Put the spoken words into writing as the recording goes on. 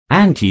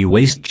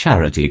anti-waste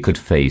charity could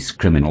face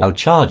criminal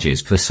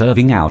charges for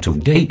serving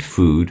out-of-date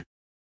food.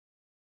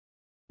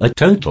 A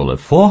total of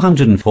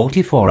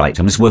 444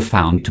 items were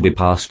found to be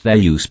past their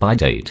use-by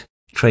date,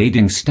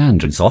 Trading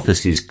Standards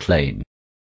offices claim.